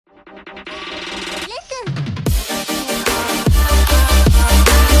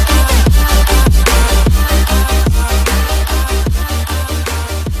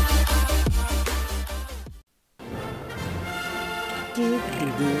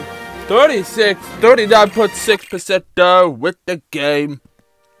39.6% done with the game.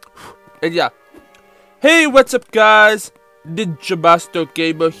 And yeah. Hey, what's up guys? Ninja Master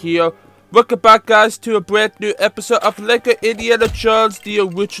Gamer here. Welcome back guys to a brand new episode of Lego Indiana Jones The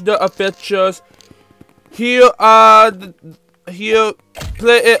Original Adventures. Here on the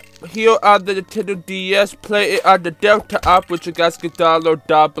Nintendo DS, play it on the Delta app, which you guys can download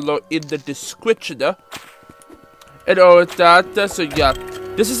down below in the description. And all that, so yeah.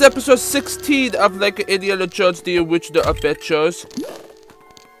 This is episode 16 of Lego Indiana Jones The Original Adventures.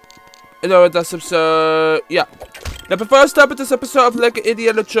 And all that, so yeah. Now before I start with this episode of Lego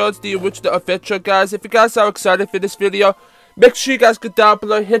Indiana Jones The Original Adventure, guys, if you guys are excited for this video, make sure you guys go down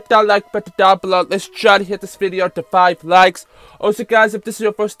below, hit that like button down below. Let's try to hit this video to 5 likes. Also guys, if this is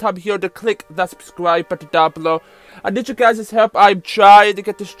your first time here, to click that subscribe button down below. I need you guys' help. I'm trying to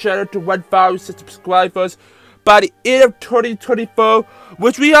get this channel to 1,000 subscribers by the end of 2024,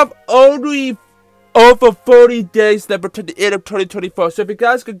 which we have only over 40 days left to the end of 2024. So if you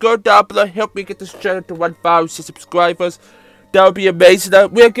guys could go down below, help me get this channel to 1,000 subscribers, that would be amazing.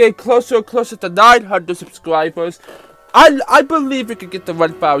 We're getting closer and closer to 900 subscribers. I believe we can get to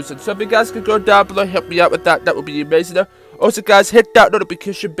 1,000. So if you guys could go down below, help me out with that, that would be amazing. Also guys, hit that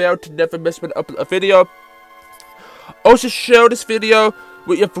notification bell to never miss when I upload a video. Also share this video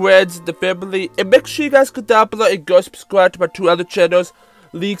with your friends and the family, and make sure you guys go down below and go subscribe to my 2 other channels.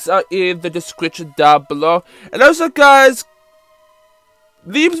 Links are in the description down below. And also guys,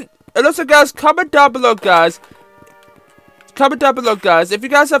 comment down below guys. If you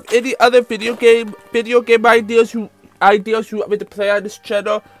guys have any other video game ideas you want me to play on this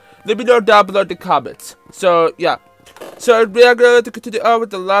channel, let me know down below in the comments. So yeah. So we are going to continue on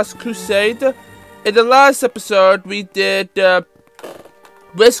with the Last Crusade. In the last episode we did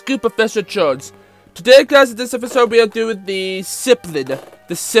Rescue Professor Jones. Today guys, in this episode we are doing the Zeppelin. I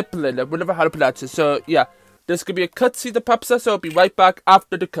don't know how to pronounce it. So yeah, there's gonna be a cutscene that pops up, so I'll be right back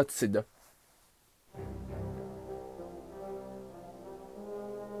after the cutscene.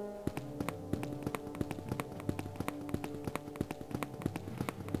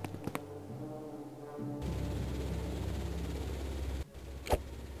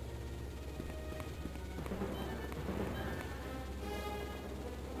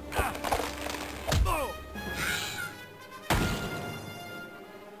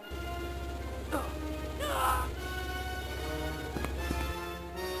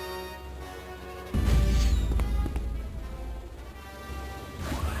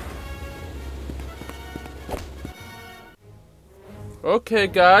 Okay,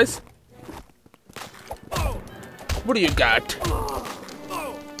 guys. What do you got?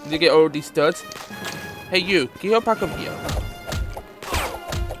 Did you get all these studs? Hey, you. Can you help back up here?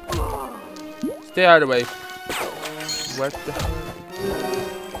 Stay out of the way. What the hell?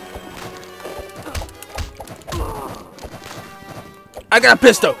 I got a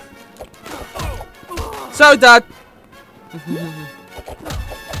pistol! Sorry, Dad!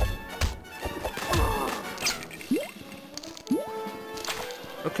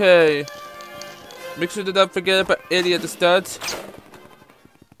 Okay. Make sure to not forget about any of the studs.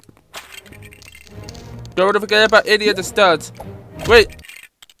 Don't want to forget about any of the studs. Wait.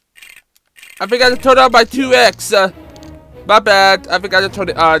 I forgot to turn on my 2X. My bad. I forgot to turn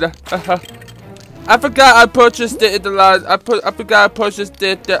it on. I forgot I purchased it in the last. I forgot I purchased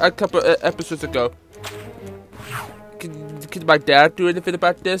it a couple episodes ago. Can my dad do anything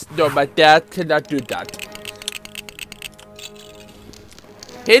about this? No, my dad cannot do that.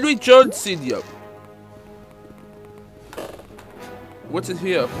 Henry Jones Sr. What's in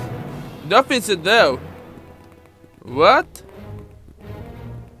here? Nothing's in there. What?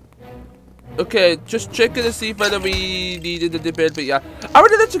 Okay, just checking to see whether we needed the debate, but yeah. I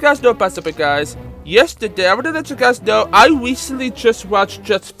want to let you guys know about something, guys. Yesterday, I want to let you guys know I recently just watched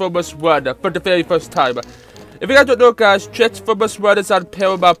Transformers 1 for the very first time. If you guys don't know, guys, Transformers 1 is on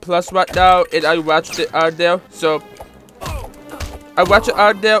Paramount Plus right now, and I watched it on there, so I watched it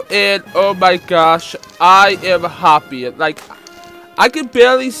on there, and oh my gosh, I am happy. Like, I can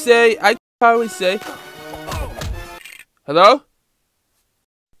barely say, hello?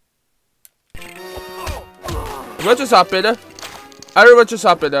 What just happened? I don't know what just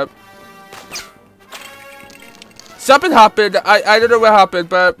happened. Something happened, I don't know what happened,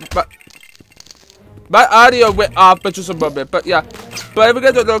 but my audio went off for just a moment, but yeah. But if you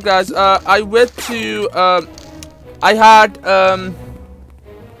guys don't know, guys, I went to, I had,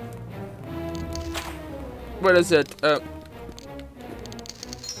 what is it?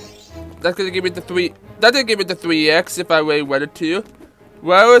 That's gonna give me the 3, that didn't give me the 3x if I really wanted to.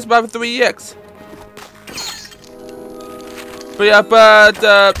 Where was my 3x? But yeah,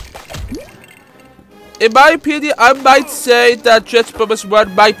 In my opinion, I might say that Transformers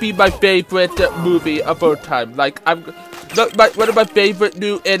 1 might be my favorite movie of all time. Like, one of my favorite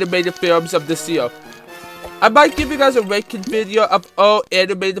new animated films of this year. I might give you guys a ranking video of all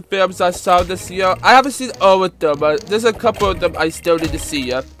animated films I saw this year. I haven't seen all of them, but there's a couple of them I still need to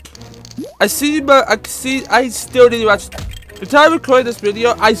see. I still need to watch. The time I record this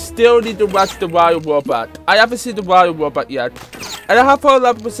video, I still need to watch The Royal Robot. I haven't seen The Royal Robot yet. And I have a lot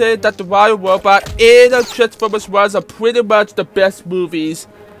of people saying that The Royal Robot and Transformers 1 are pretty much the best movies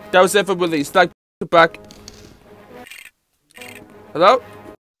that was ever released. Like, back. Hello?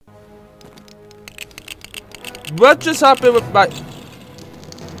 What just happened with my...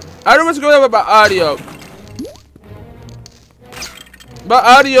 I don't know what's going on with my audio. My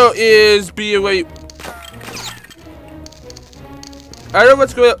audio is being way... I don't know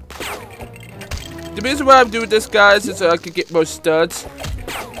what's going on. The reason why I'm doing this, guys, is so I can get more studs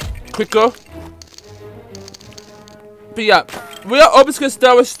quicker. But yeah, we are almost gonna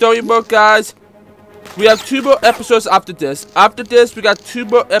start with story mode, guys. We have 2 more episodes after this. After this, we got 2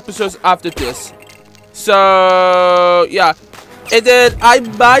 more episodes after this. So yeah, and then I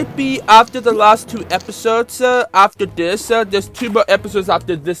might be after the last 2 episodes. After this, there's 2 more episodes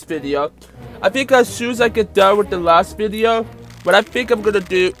after this video. I think as soon as I get done with the last video, what I think I'm gonna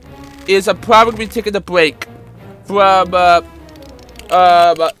do is I'm probably gonna be taking a break from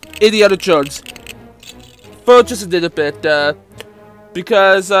Indiana Jones for just a little bit,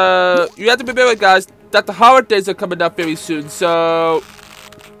 because you have to remember, guys, that the holidays are coming up very soon. So,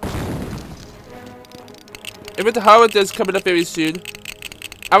 and with the holidays coming up very soon,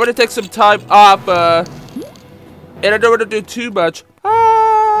 I want to take some time off, and I don't want to do too much.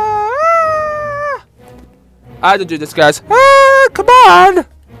 I had to do this, guys. Come on!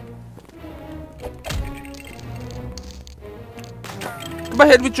 Come on,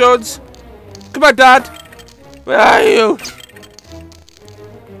 Henry Jones. Come on, Dad. Where are you?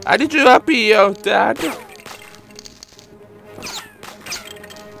 I need you up here, Dad.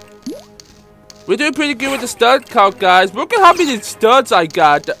 We're doing pretty good with the stud count, guys. Look at how many studs I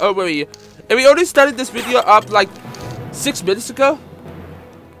got. Oh, wait. And we only started this video up like 6 minutes ago.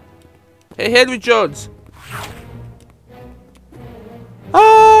 Hey, Henry Jones.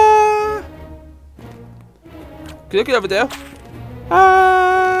 Can you get over there?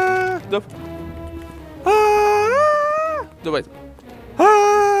 No. No, wait.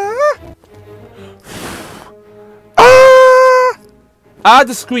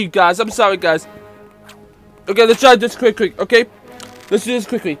 The screen, guys. I'm sorry, guys. Okay, let's try this quick, okay? Let's do this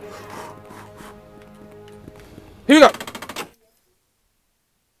quickly. Here we go.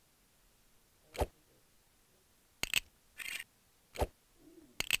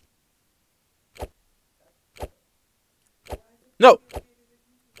 No.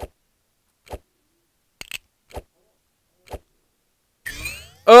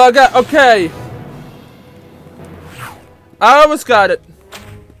 Oh, I got, okay. I almost got it.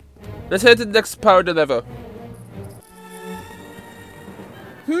 Let's head to the next part of the level.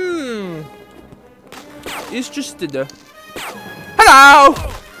 It's just in there. Hello!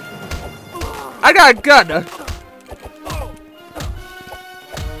 I got a gun.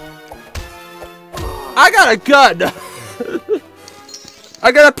 I got a gun.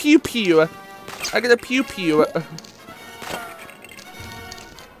 I got a pew pew. I got a pew pew.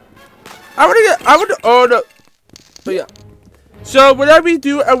 I want to order. But yeah. So whenever we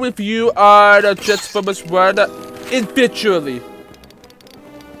do a review on Transformers 1 individually.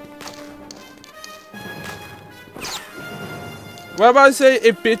 Why am I saying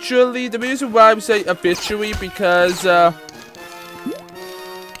habitually? The reason why I'm saying habitually because the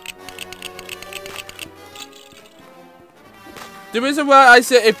reason why I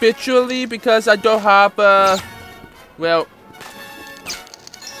say habitually because I don't have well,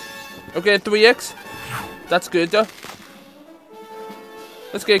 okay, 3x. That's good.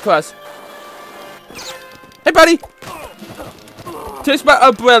 Let's get across. Hey, buddy! Taste my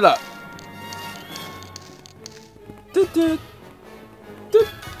umbrella.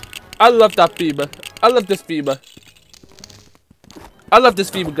 I love that fever. I love this fever. I love this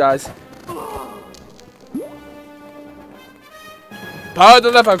fever, guys. Power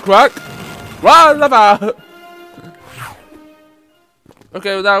the lever, crack. Run, lever.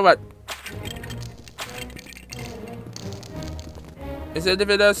 Okay, well, now what? Is there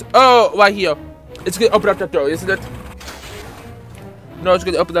anything else? Oh, right here. It's gonna open up that door, isn't it? No, it's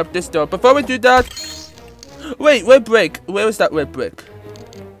gonna open up this door. Before we do that, wait, red brick. Where is that red brick?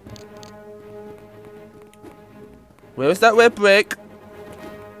 Where is that red brick?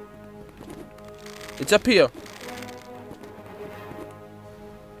 It's up here.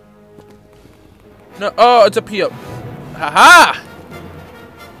 No, oh, it's up here. Haha!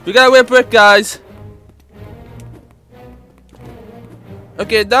 We got a weird brick, guys.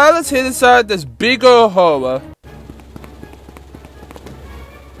 Okay, now let's hit inside this big old hole.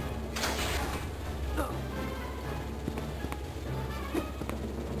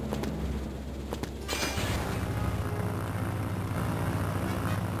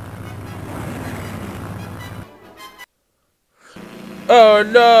 Oh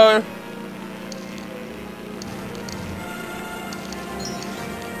no!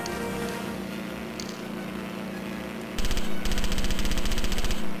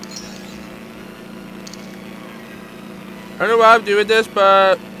 I don't know why I'm doing this,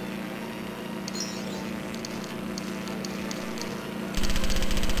 but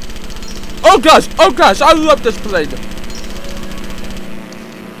oh gosh, I love this plane.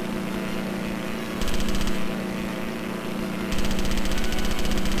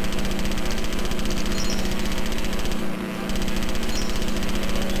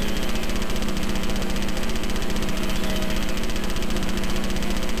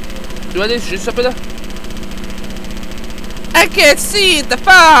 Do I need to shoot something there? I can't see the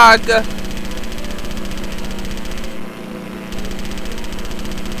fog!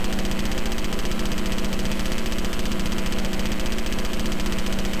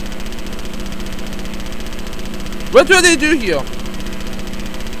 What do they do here?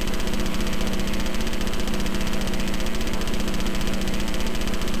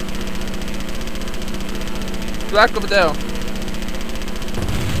 Black over there.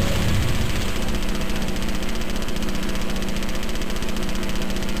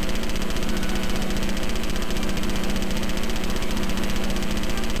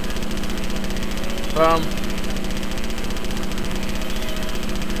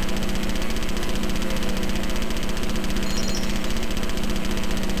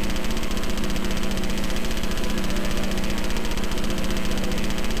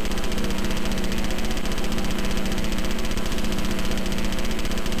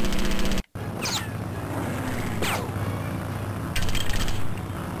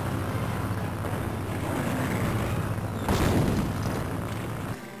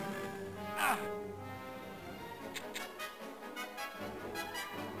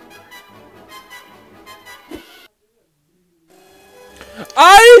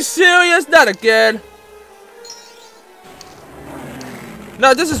 Are you serious? Not again.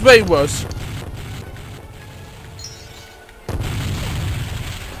 No, this is way worse.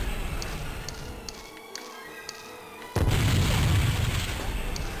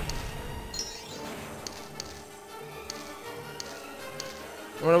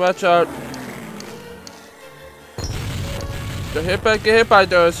 I wanna watch out. Get hit by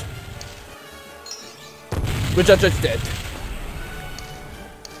those. Which I just did.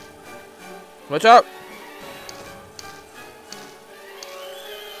 Watch out!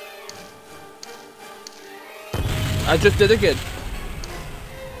 I just did again.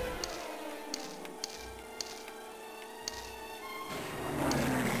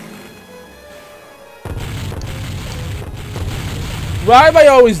 Why am I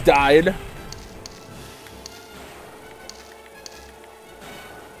always dying?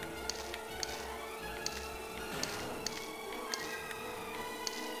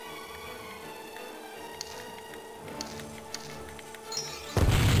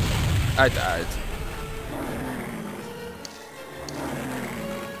 I died.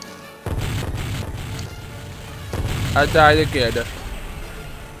 I died again.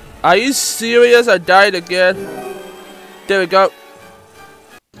 Are you serious? I died again. There we go.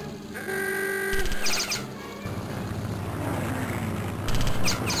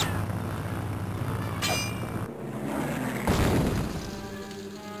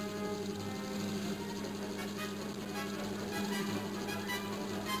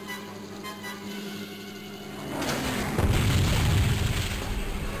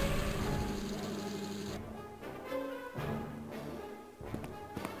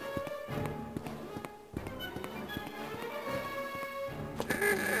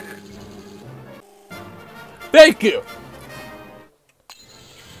 Thank you.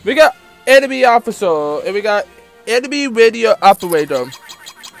 We got enemy officer and we got enemy radio operator.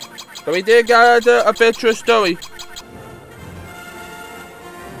 But we did got the adventure story.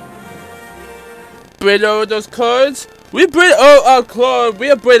 Bring all those cards. We bring all our clothes.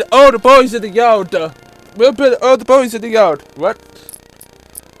 We bring all the boys in the yard. We'll bring all the boys in the yard. What?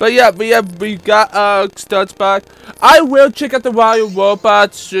 But yeah, we got our stunts back. I will check out the Wild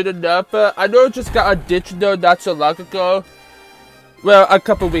Robots soon enough. I know it just got a ditch though not so long ago. Well, a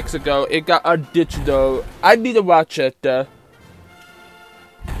couple weeks ago, it got a ditch though. I need to watch it.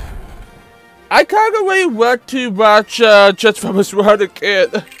 I kind of really want to watch Transformers Run again.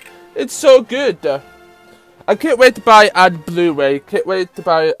 It's so good. I can't wait to buy it on Blu-ray. Can't wait to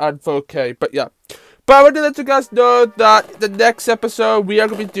buy it on 4K. But yeah. But I want to let you guys know that the next episode we are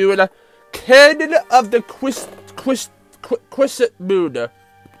going to be doing a Canon of the Crescent Moon. I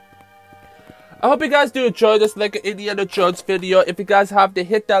hope you guys do enjoy this like an Indiana Jones video. If you guys have to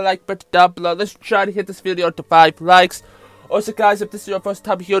hit that like button down below. Let's try to hit this video to 5 likes. Also guys, if this is your first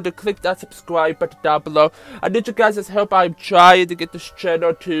time here, to click that subscribe button down below. I need you guys' help. I'm trying to get this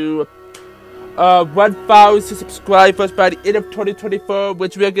channel to 1,000 subscribers by the end of 2024,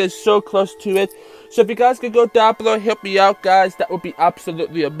 which we're getting so close to it. So if you guys can go down below and help me out, guys, that would be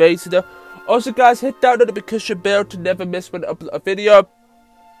absolutely amazing. Also guys, hit that notification bell to never miss when I upload a video.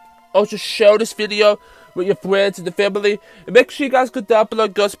 Also share this video with your friends and the family. And make sure you guys go down below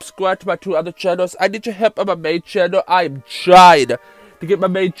and go subscribe to my 2 other channels. I need your help on my main channel. I am trying to get my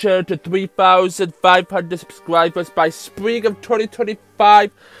main channel to 3,500 subscribers by spring of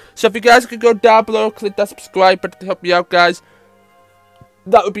 2025. So if you guys could go down below, click that subscribe button to help me out, guys.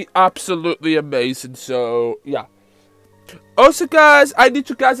 That would be absolutely amazing. So yeah. Also guys, I need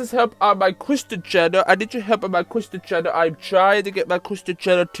you guys' help on my Christian channel. I'm trying to get my Christian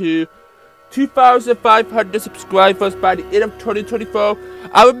channel to 2,500 subscribers by the end of 2024.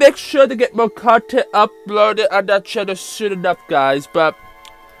 I will make sure to get more content uploaded on that channel soon enough, guys. But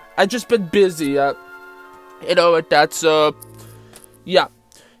I've just been busy, with that. So yeah.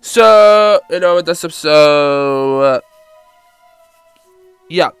 So with that stuff. So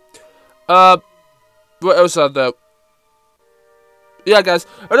yeah. What else are there? Yeah, guys.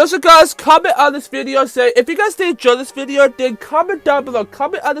 And also, guys, comment on this video. Say if you guys did enjoy this video, then comment down below.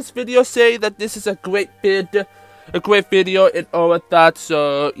 Comment on this video saying that this is a great video, and all of that.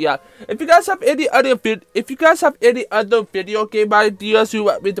 So yeah. If you guys have any other video game ideas you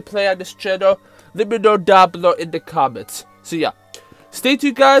want me to play on this channel, let me know down below in the comments. So yeah. Stay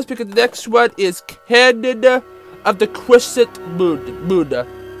tuned, guys, because the next one is Canon of the Crescent Moon.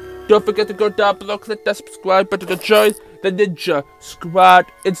 Don't forget to go down below, click that subscribe button to join the Ninja Squad,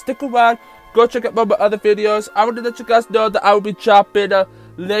 and stick around. Go check out more of my other videos. I want to let you guys know that I will be dropping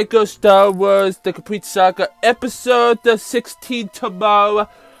Lego Star Wars The Complete Saga episode 16 tomorrow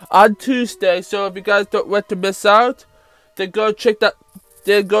on Tuesday. So if you guys don't want to miss out, then go check those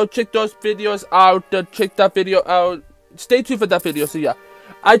videos out. Check that video out. Stay tuned for that video. So yeah.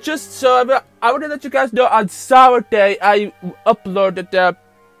 I want to let you guys know on Saturday I uploaded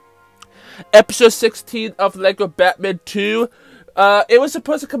episode 16 of Lego Batman 2. It was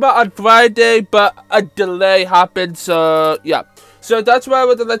supposed to come out on Friday, but a delay happened, so yeah. So that's what I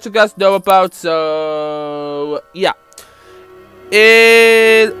want to let you guys know about, so yeah.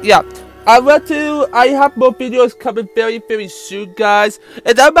 And yeah, I have more videos coming very, very soon, guys.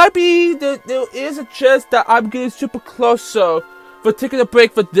 And that might be, there is a chance that I'm getting super close, so for taking a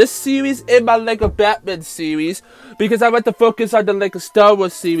break for this series and my Lego Batman series, because I want to focus on the Lego Star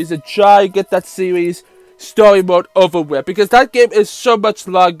Wars series and try and get that series story mode over with, because that game is so much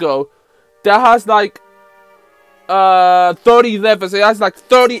longer. That has like 30 levels. It has like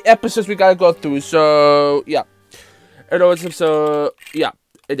 30 episodes we gotta go through. So yeah, and also so yeah,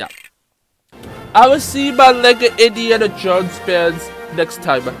 and yeah. I will see my Lego Indiana Jones fans next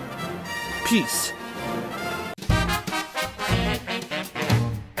time. Peace.